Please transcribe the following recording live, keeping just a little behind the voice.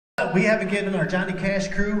up, we haven't given our Johnny Cash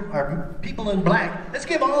crew, our people in black. Let's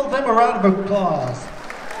give all of them a round of applause.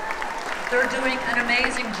 They're doing an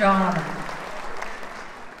amazing job.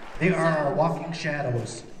 They are our walking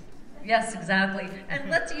shadows. Yes, exactly.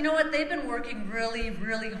 And you know what? They've been working really,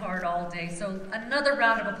 really hard all day. So another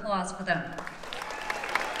round of applause for them.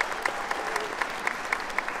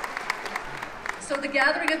 So the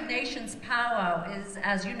Gathering of Nations powwow is,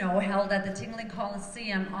 as you know, held at the Tingley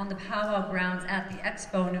Coliseum on the powwow grounds at the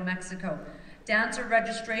Expo, New Mexico. Dancer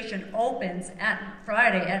registration opens at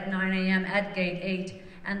Friday at 9 a.m. at Gate 8,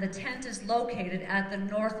 and the tent is located at the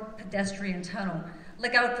North Pedestrian Tunnel.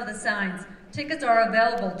 Look out for the signs. Tickets are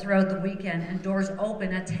available throughout the weekend, and doors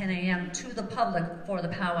open at 10 a.m. to the public for the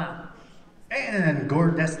powwow. And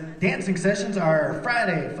Gore dancing sessions are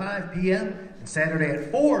Friday at 5 p.m. and Saturday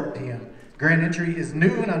at 4 p.m. Grand entry is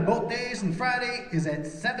noon on both days, and Friday is at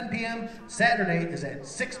 7 p.m., Saturday is at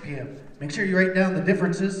 6 p.m. Make sure you write down the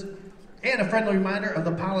differences. And a friendly reminder of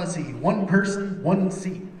the policy, one person, one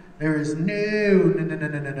seat. There is no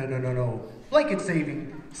blanket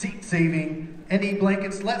saving, seat saving. Any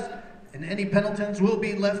blankets left and any Pendletons will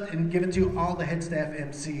be left and given to all the head staff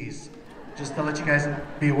MCs. Just to let you guys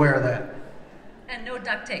be aware of that. And no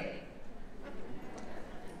duct tape.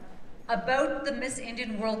 About the Miss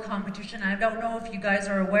Indian World competition, I don't know if you guys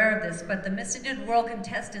are aware of this, but the Miss Indian World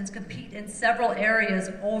contestants compete in several areas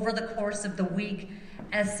over the course of the week.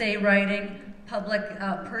 Essay writing, public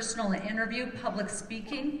personal interview, public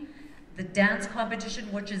speaking, the dance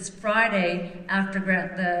competition, which is Friday after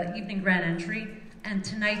the evening grand entry, and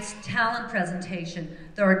tonight's talent presentation.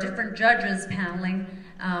 There are different judges paneling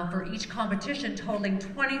for each competition, totaling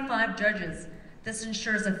 25 judges. This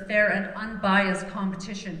ensures a fair and unbiased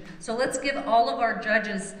competition. So let's give all of our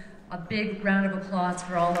judges a big round of applause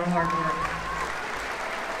for all their hard work.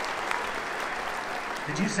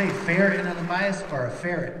 Did you say fair and unbiased or a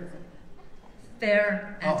ferret?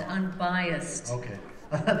 Fair and unbiased. Okay.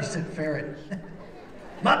 I thought you said ferret.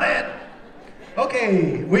 My bad.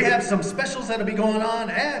 Okay, we have some specials that'll be going on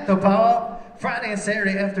at the powwow. Friday and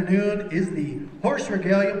Saturday afternoon is the Horse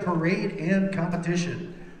Regalia Parade and Competition.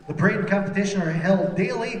 The parade and competition are held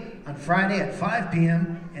daily on Friday at 5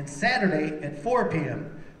 p.m. and Saturday at 4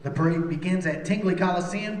 p.m. The parade begins at Tingley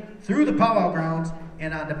Coliseum through the powwow grounds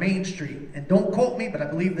and onto Main Street. And don't quote me, but I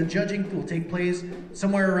believe the judging will take place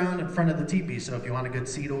somewhere around in front of the teepee. So if you want a good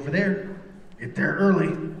seat over there, get there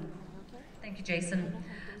early. Thank you, Jason.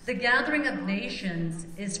 The Gathering of Nations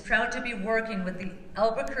is proud to be working with the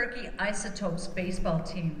Albuquerque Isotopes baseball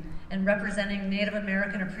team and representing Native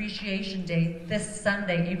American Appreciation Day this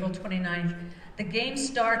Sunday, April 29th. The game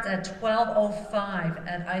starts at 12:05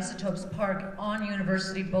 at Isotopes Park on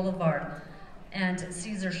University Boulevard and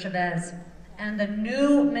Cesar Chavez. And the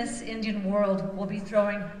new Miss Indian World will be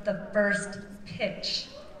throwing the first pitch.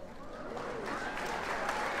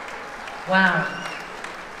 Wow.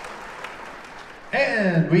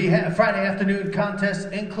 And we have Friday afternoon contests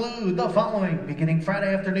include the following, beginning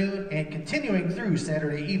Friday afternoon and continuing through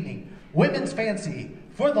Saturday evening. Women's Fancy,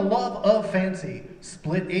 For the Love of Fancy,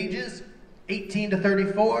 split ages 18 to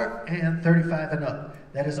 34 and 35 and up.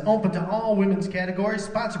 That is open to all women's categories,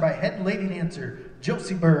 sponsored by head lady dancer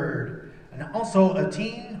Josie Bird. And also a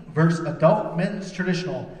teen versus adult men's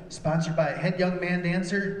traditional, sponsored by head young man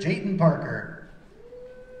dancer Jaden Parker.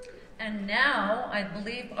 And now, I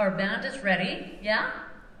believe our band is ready, yeah?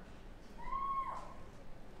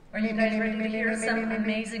 Are you guys ready to hear some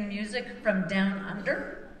amazing music from Down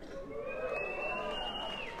Under?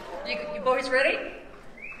 You boys ready?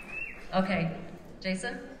 Okay,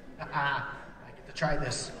 Jason? I get to try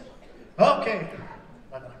this. Okay.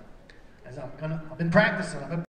 I've been practicing.